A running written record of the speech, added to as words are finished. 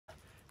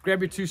Grab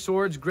your two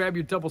swords, grab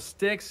your double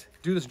sticks.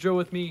 Do this drill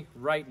with me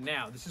right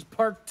now. This is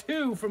part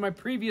 2 from my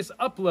previous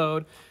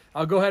upload.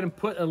 I'll go ahead and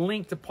put a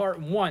link to part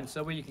 1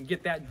 so that way you can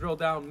get that drill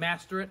down,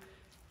 master it,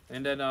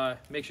 and then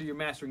make sure you're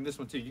mastering this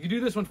one too. You can do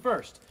this one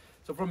first.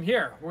 So from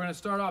here, we're gonna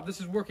start off. This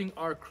is working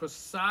our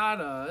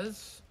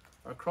cruzadas,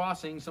 our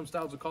crossing. Some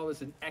styles will call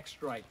this an X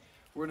strike.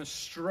 We're gonna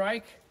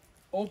strike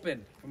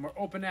open from our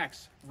open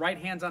X. Right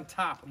hand's on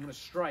top, I'm gonna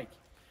strike.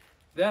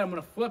 Then I'm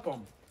gonna flip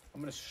them. I'm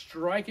gonna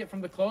strike it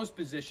from the closed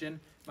position.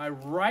 My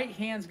right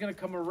hand's gonna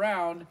come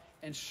around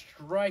and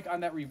strike on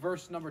that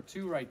reverse number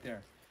 2 right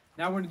there.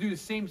 Now we're gonna do the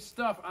same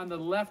stuff on the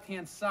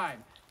left-hand side.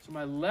 So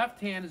my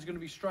left hand is gonna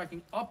be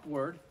striking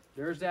upward.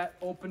 There's that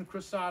open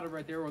cruzada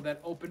right there, or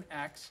that open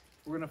X.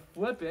 We're gonna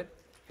flip it.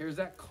 Here's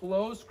that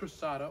closed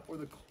cruzada, or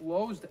the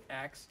closed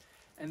X.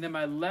 And then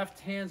my left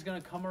hand's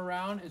gonna come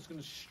around and it's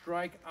gonna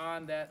strike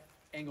on that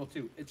angle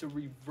 2. It's a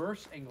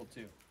reverse angle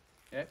 2,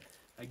 okay?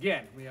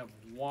 Again, we have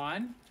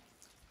 1,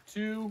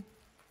 2,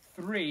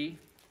 3,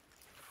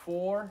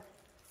 4,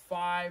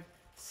 5,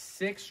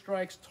 6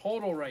 strikes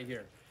total right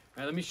here.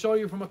 Now let me show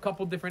you from a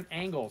couple different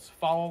angles.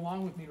 Follow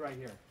along with me right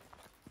here.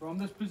 From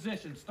this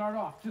position, start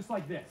off just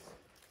like this.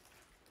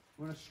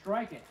 We're gonna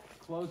strike it,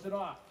 close it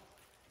off.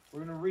 We're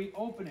gonna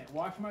reopen it.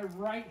 Watch my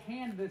right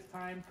hand this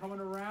time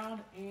coming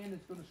around, and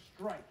it's gonna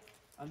strike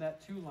on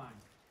that 2 line.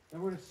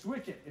 Then we're gonna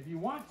switch it. If you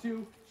want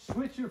to,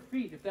 switch your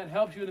feet if that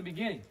helps you in the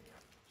beginning.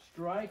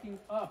 Striking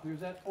up, here's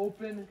that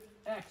open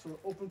X or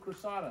open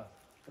cruzada.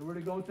 Then we're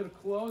gonna go into the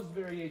closed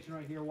variation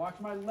right here. Watch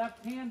my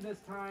left hand this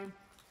time.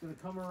 It's gonna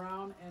come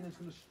around and it's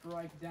gonna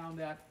strike down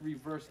that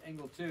reverse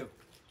angle 2.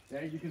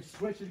 Okay, you can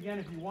switch it again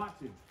if you want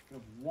to. You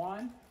have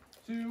 1,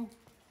 2,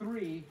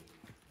 3,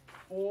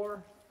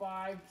 4,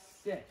 5,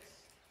 6.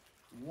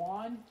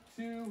 1,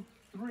 2,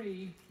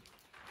 3,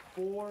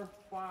 4,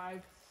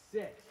 5,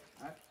 6.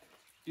 All right.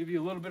 Give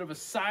you a little bit of a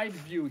side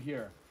view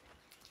here.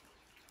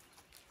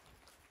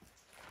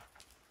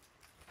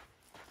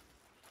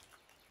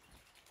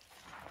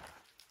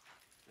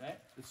 Okay.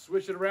 Let's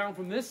switch it around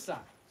from this side.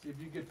 See if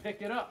you can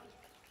pick it up.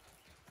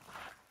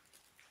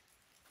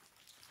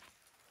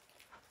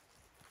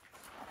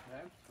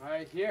 Okay.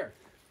 Right here.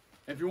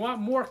 If you want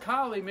more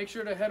Kali, make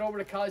sure to head over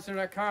to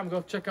KaliCenter.com.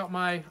 Go check out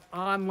my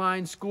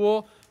online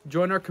school.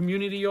 Join our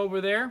community over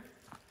there.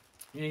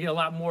 You're gonna get a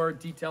lot more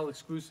detailed,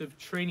 exclusive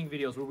training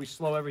videos where we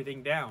slow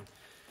everything down.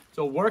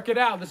 So work it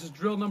out. This is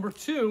drill number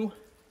 2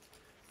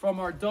 from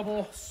our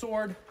double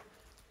sword,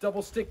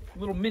 double stick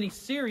little mini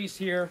series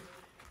here.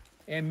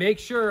 And make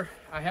sure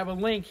I have a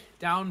link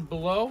down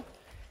below,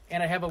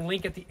 and I have a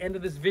link at the end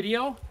of this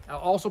video. I'll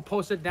also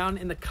post it down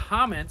in the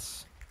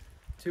comments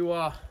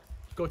to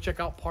go check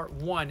out part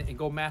 1 and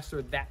go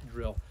master that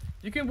drill.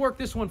 You can work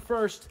this one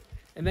first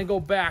and then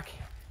go back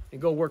and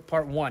go work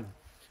part 1.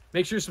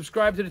 Make sure you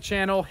subscribe to the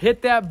channel.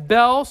 Hit that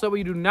bell so that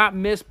you do not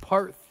miss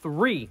part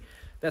 3.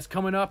 That's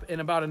coming up in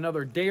about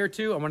another day or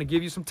 2. I want to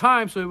give you some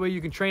time so that way you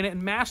can train it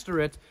and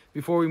master it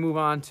before we move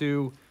on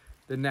to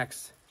the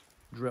next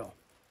drill.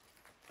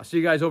 I'll see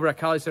you guys over at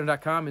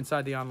KaliCenter.com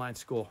inside the online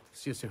school.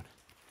 See you soon.